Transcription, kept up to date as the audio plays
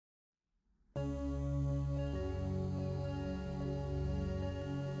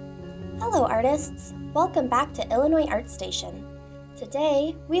Hello artists! Welcome back to Illinois Art Station.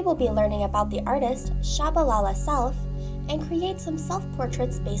 Today, we will be learning about the artist Tschabalala Self and create some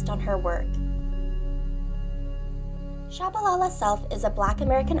self-portraits based on her work. Tschabalala Self is a Black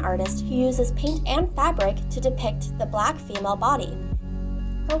American artist who uses paint and fabric to depict the Black female body.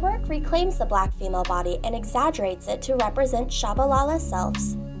 Her work reclaims the Black female body and exaggerates it to represent Tschabalala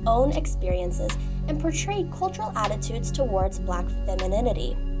Self's own experiences and portray cultural attitudes towards Black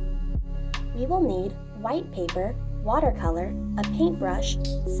femininity. We will need white paper, watercolor, a paintbrush,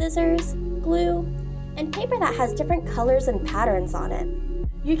 scissors, glue, and paper that has different colors and patterns on it.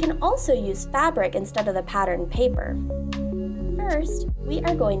 You can also use fabric instead of the patterned paper. First, we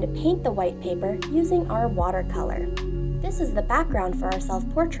are going to paint the white paper using our watercolor. This is the background for our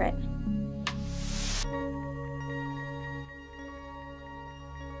self-portrait.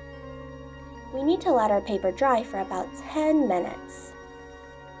 We need to let our paper dry for about 10 minutes.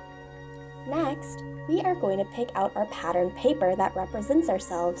 Next, we are going to pick out our patterned paper that represents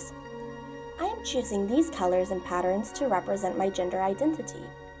ourselves. I am choosing these colors and patterns to represent my gender identity.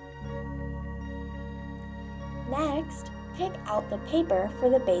 Next, pick out the paper for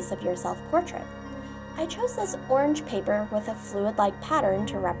the base of your self-portrait. I chose this orange paper with a fluid-like pattern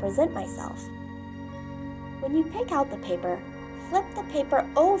to represent myself. When you pick out the paper, flip the paper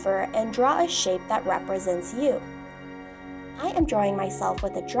over and draw a shape that represents you. I am drawing myself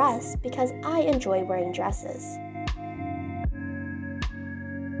with a dress because I enjoy wearing dresses.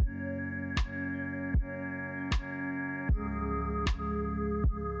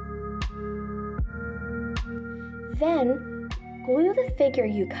 Then, glue the figure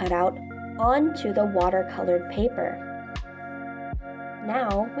you cut out onto the watercolored paper.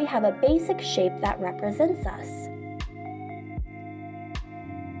 Now we have a basic shape that represents us.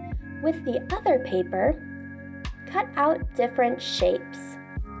 With the other paper, cut out different shapes.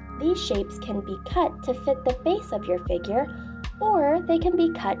 These shapes can be cut to fit the base of your figure, or they can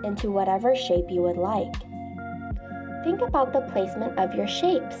be cut into whatever shape you would like. Think about the placement of your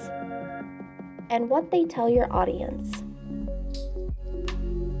shapes and what they tell your audience.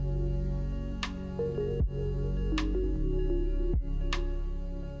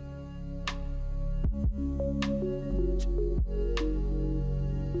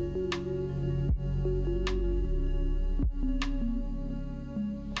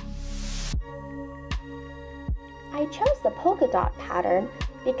 I chose the polka dot pattern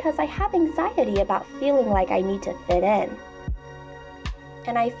because I have anxiety about feeling like I need to fit in.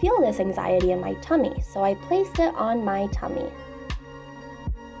 And I feel this anxiety in my tummy, so I placed it on my tummy.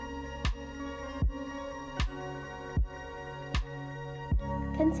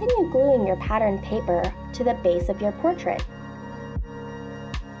 Continue gluing your patterned paper to the base of your portrait.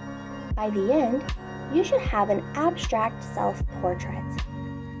 By the end, you should have an abstract self-portrait.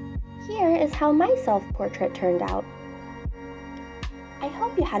 Here is how my self-portrait turned out. I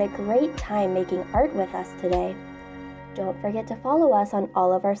hope you had a great time making art with us today. Don't forget to follow us on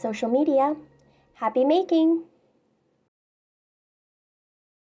all of our social media. Happy making!